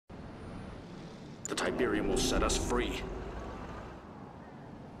The Tiberium will set us free.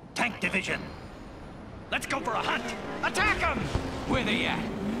 Tank division! Let's go for a hunt! Attack them! Where they at?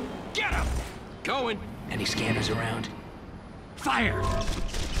 Get them! Going. Any scanners around? Fire!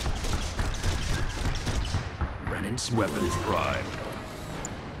 Brennan's Weapons prime.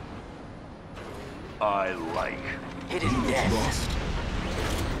 I like. Hidden death. Lost.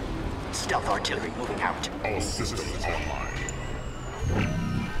 Stealth artillery moving out. All systems online.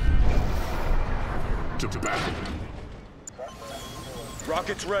 To battle.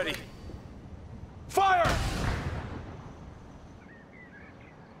 Rockets ready. Fire!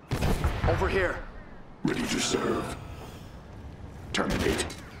 Over here. Ready to serve. Terminate.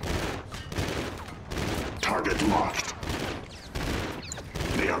 Target locked.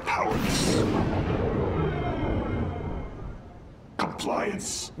 They are powerless.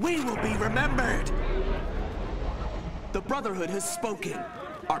 Compliance. We will be remembered! The Brotherhood has spoken.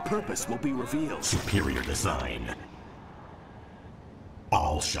 Our purpose will be revealed. Superior design.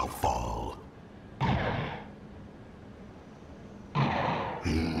 All shall fall.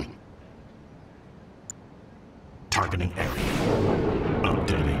 Targeting area.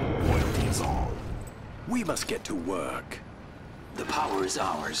 Updating. Loyalty is all. We must get to work. The power is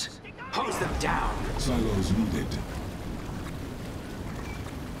ours. Hose them down. Silos needed.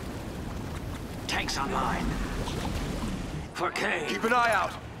 Tanks online. For Kane. Keep an eye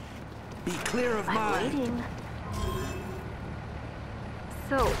out. Be clear of mine. Waiting.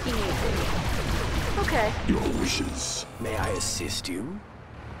 So easy. Okay. Your wishes. May I assist you?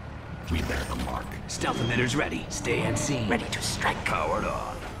 We bear the mark. Stealth emitters ready. Stay unseen. Ready to strike. Powered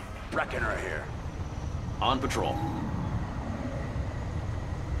on. Reckoner here. On patrol.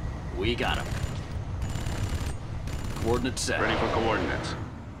 We got him. Coordinates set. Ready for coordinates.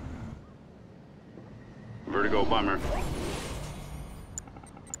 Vertigo bomber.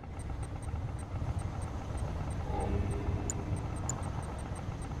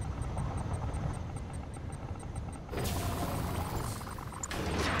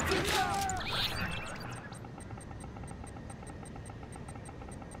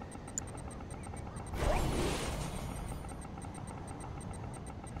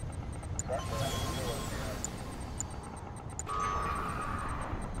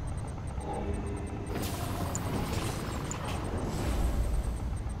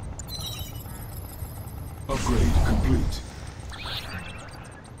 Upgrade complete.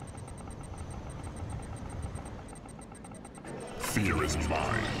 Fear is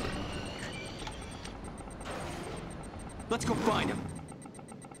mine. Let's go find him.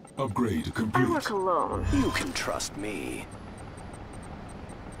 Upgrade complete. I work alone. You can trust me.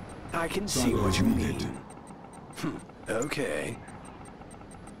 I can see Silos what you needed. mean. Okay.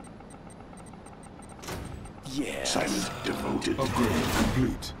 Yes. Silent devoted. Upgrade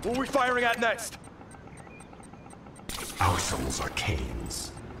complete. What are we firing at next? Our souls are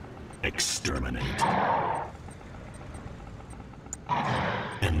Kane's. Exterminate.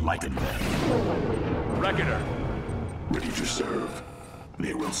 Enlighten them. Reckoner. Ready to serve.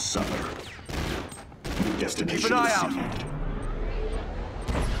 They will suffer. Destination Keep an eye out. received.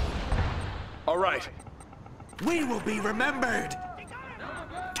 All right. We will be remembered!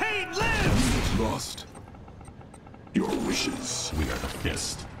 Kane lives! Lost. Your wishes. We are the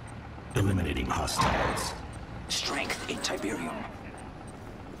Fist. Eliminating hostiles. Strength in Tiberium.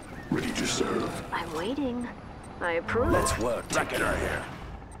 Ready to serve. I'm waiting. I approve. Let's work Reckoner here.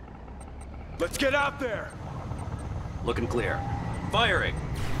 Let's get out there. Looking clear. Firing.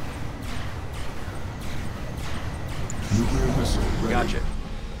 Nuclear missile ready. Gotcha.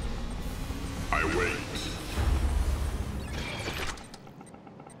 I wait.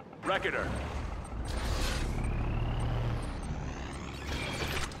 Reckoner.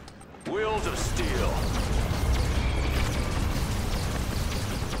 Wheels of steel.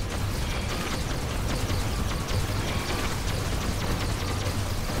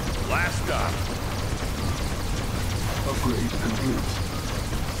 Last stop. Upgrade complete.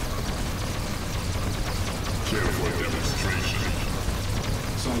 Care for demonstration.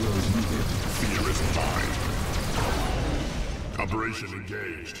 Silos needed. Fear is mine. Operation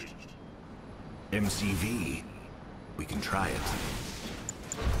engaged. MCV. We can try it.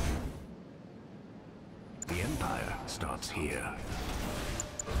 The Empire starts here.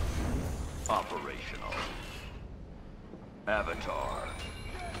 Operational. Avatar.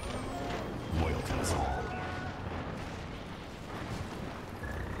 Loyalty is all.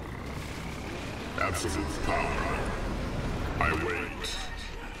 Absolute power. I wait.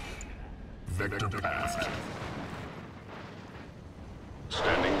 Vector passed.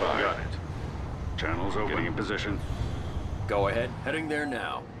 Standing by. Got it. Channels open. Getting in position. Go ahead. Heading there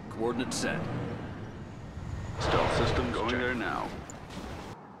now. Coordinates set. Stealth system going there now.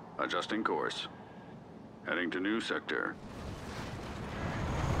 Adjusting course. Heading to new sector.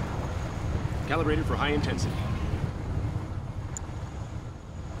 Calibrated for high intensity.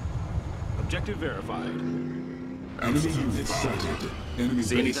 Objective verified. Enemy units sighted. Enemy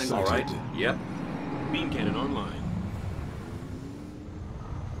See base anything? All sighted. right. Yep. Beam cannon online.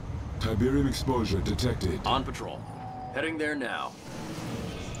 Tiberium exposure detected. On patrol. Heading there now.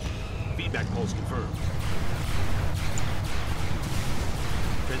 Feedback pulse confirmed.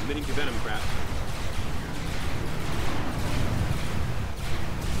 Transmitting to Venom craft.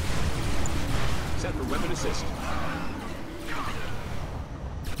 Set for weapon assist.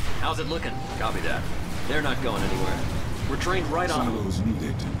 How's it looking? Copy that. They're not going anywhere. We're trained right on them. Silos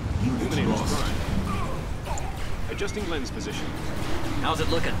needed. Units Illuminators lost. prime. Adjusting lens position. How's it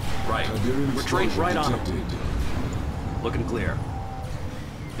looking? Right. Tiberium We're trained exposure right on them. detected. Looking clear.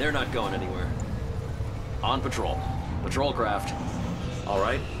 They're not going anywhere. On patrol. Patrol craft. All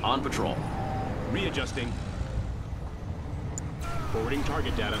right, on patrol. Readjusting. Forwarding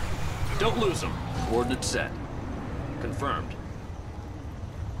target data. Don't lose them. Coordinates set. Confirmed.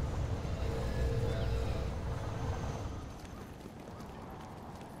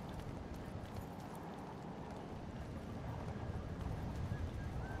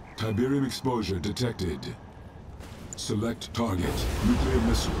 Tiberium exposure detected. Select target. Nuclear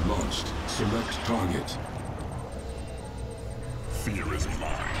missile launched. Select target. Fear is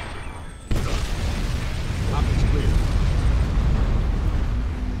mine. Optics clear.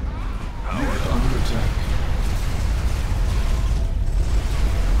 Unit under attack.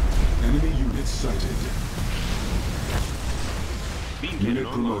 Enemy units sighted. Beam cannon Unit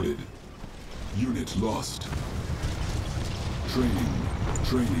online. promoted. Unit lost. Training.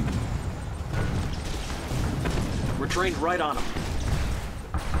 Training. We're trained right on them.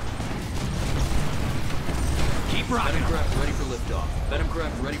 Keep rocking. Venom craft ready for liftoff. Venom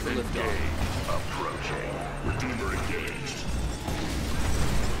craft ready for liftoff. Approaching. Redeemer engaged.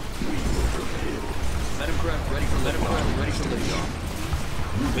 Venom craft ready for liftoff.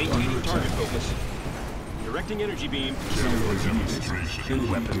 Maintaining target focus. Directing energy beam. Silos needed.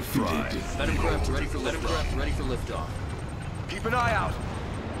 Enemy defeated. Venom craft ready for liftoff. Keep an eye out.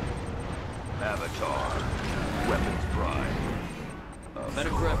 Avatar. Weapons prime.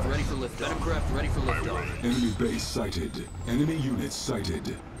 Venom craft ready for liftoff. Enemy base sighted. Enemy units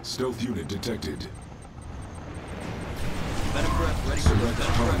sighted. Stealth unit detected. Venom craft ready for Select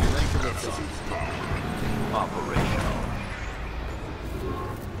target. liftoff. Operational.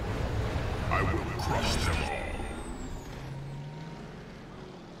 I will crush them all.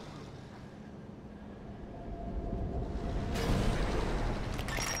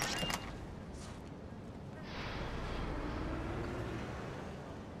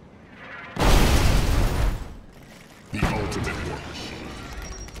 The ultimate war machine.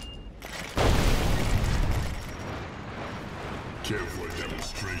 Care for a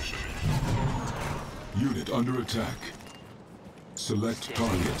demonstration. Unit under attack. Select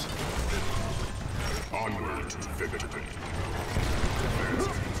target. Onward to victory.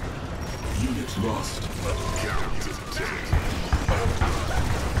 Unit lost. Count to 10.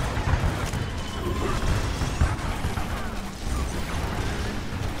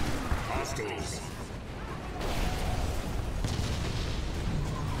 Hostiles.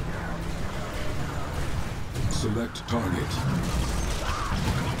 Select target.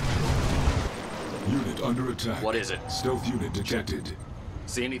 Unit under attack. What is it? Stealth unit detected.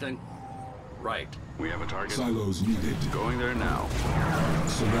 See anything? Right. We have a target. Silos needed. Going there now.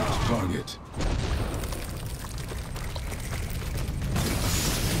 Select target.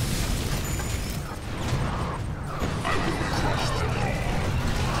 I will crush them all.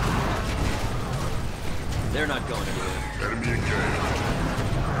 They're not going anywhere. Enemy engaged.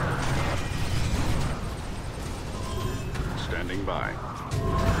 Standing by.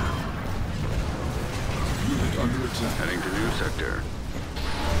 Unit under attack. Heading to new sector.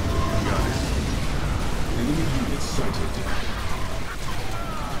 Got it. Enemy units sighted.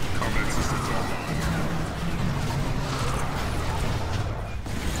 Combat systems online.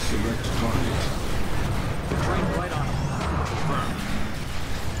 Select target. We're trained right on them. Confirmed.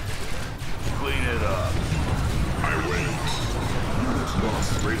 Clean it up. I wait. Unit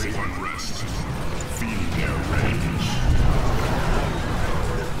lost. Raising unrest. Feeding their rage.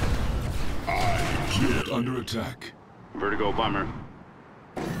 Unit under attack. Vertigo bomber.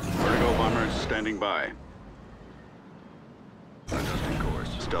 Vertigo bomber standing by. Adjusting course.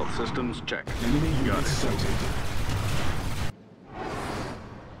 Stealth systems check. Enemy Got units it. sighted.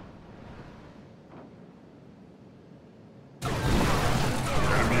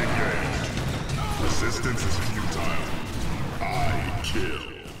 Enemy engaged. Resistance is futile. I kill.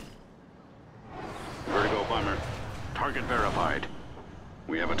 Vertigo bomber. Target verified.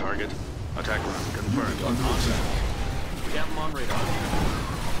 We have a target. Attack run confirmed. Under attack. We have them on radar.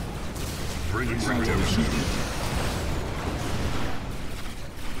 Bringing redemption.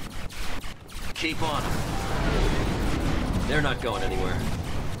 Keep on 'em. They're not going anywhere.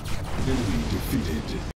 Enemy defeated.